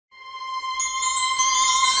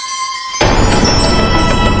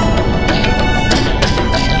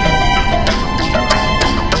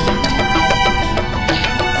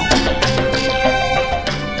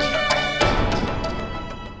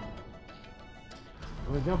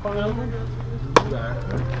Can we jump on that one?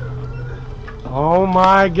 Oh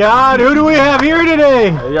my God, who do we have here today?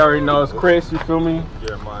 Hey, you already know it's Chris, you feel me?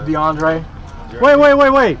 DeAndre.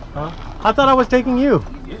 Wait. Huh? I thought I was taking you.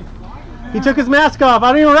 He took his mask off.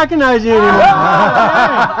 I don't even recognize you anymore.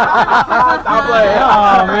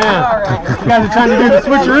 Oh man, you guys are trying to do the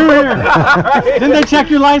switcheroo here. Didn't they check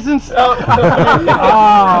your license? Oh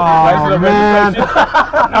man.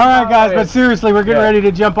 All right, guys, but seriously, we're getting ready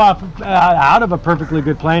to jump off out of a perfectly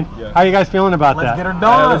good plane. How are you guys feeling about that? Let's get her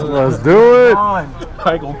done. Let's do it.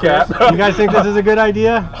 I go cap. You guys think this is a good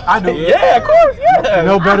idea? I do. Yeah, of course. Yeah.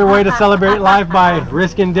 No better way to celebrate life by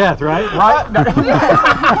risking death, right? All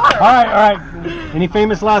right. Any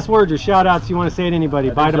famous last words or shout outs you want to say to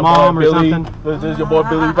anybody? Bye to mom or something? This is your boy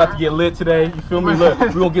Billy. We about to get lit today. You feel me? Look,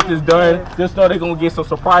 we're going to get this done. This stuff, they're going to get some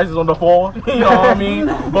surprises on the fall. You know what I mean?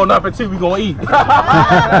 Going up until we're going to eat.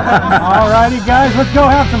 Alrighty, guys. Let's go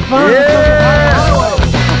have some fun. Yeah.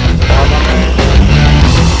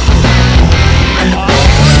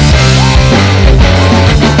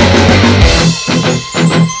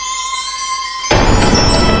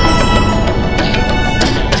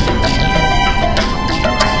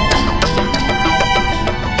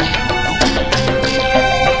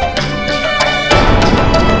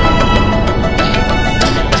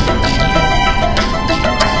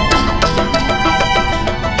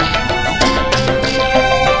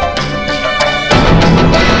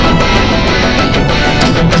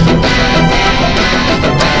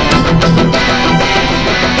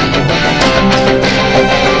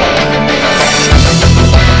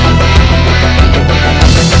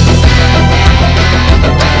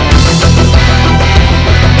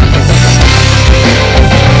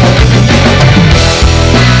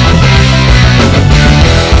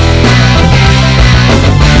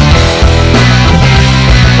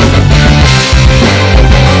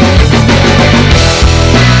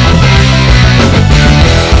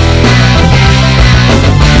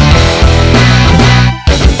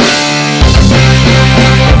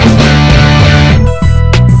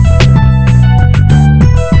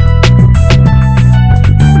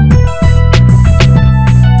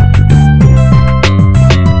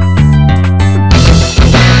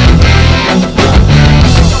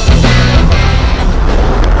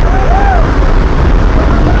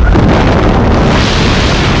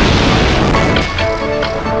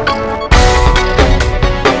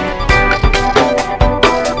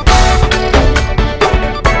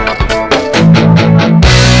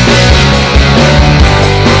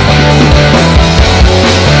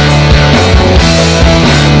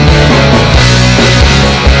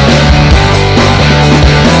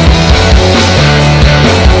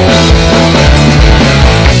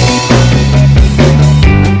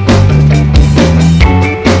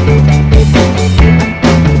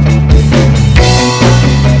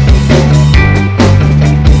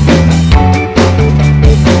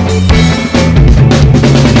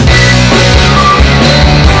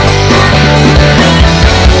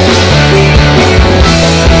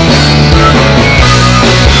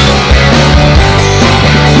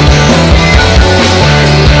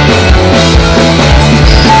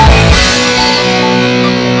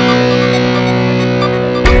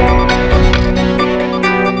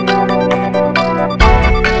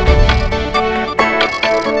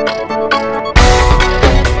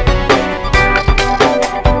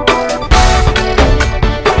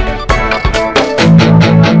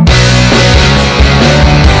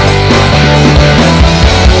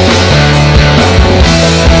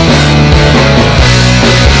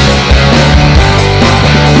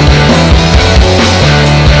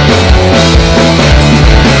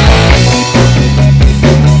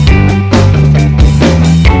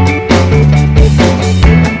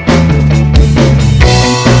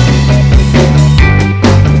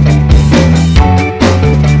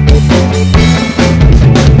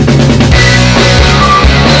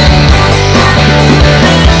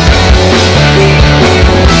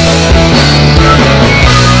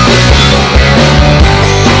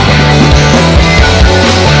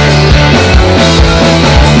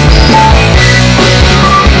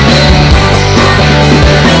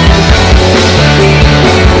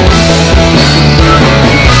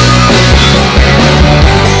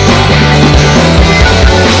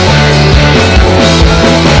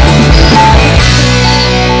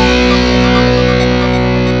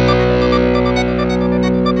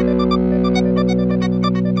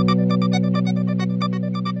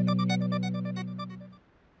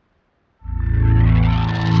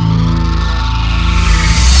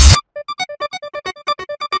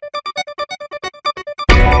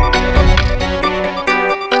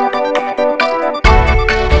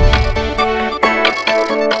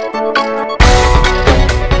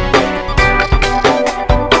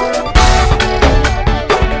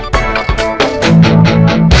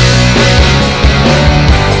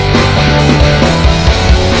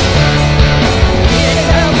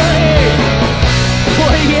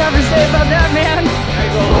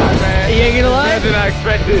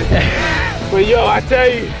 distracted. But yo, I tell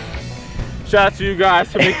you, shout out to you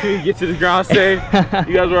guys for making me get to the ground safe.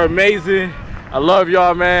 You guys were amazing. I love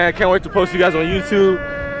y'all, man. Can't wait to post you guys on YouTube,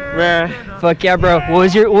 man. Fuck yeah, bro.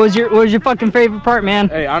 What was your fucking favorite part, man?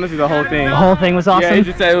 Hey, honestly, the whole thing. The whole thing was awesome. Yeah, he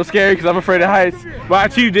just said it was scary because I'm afraid of heights. But I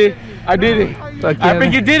achieved it. I did it. Fuck yeah, I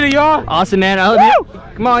think you did it, y'all. Awesome, man.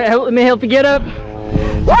 Come on, let me help you get up.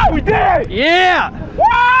 Woo, we did it. Yeah.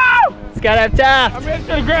 Woo! Skydive Taft. I'm into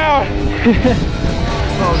the ground.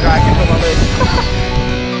 Oh God, I can't put my legs.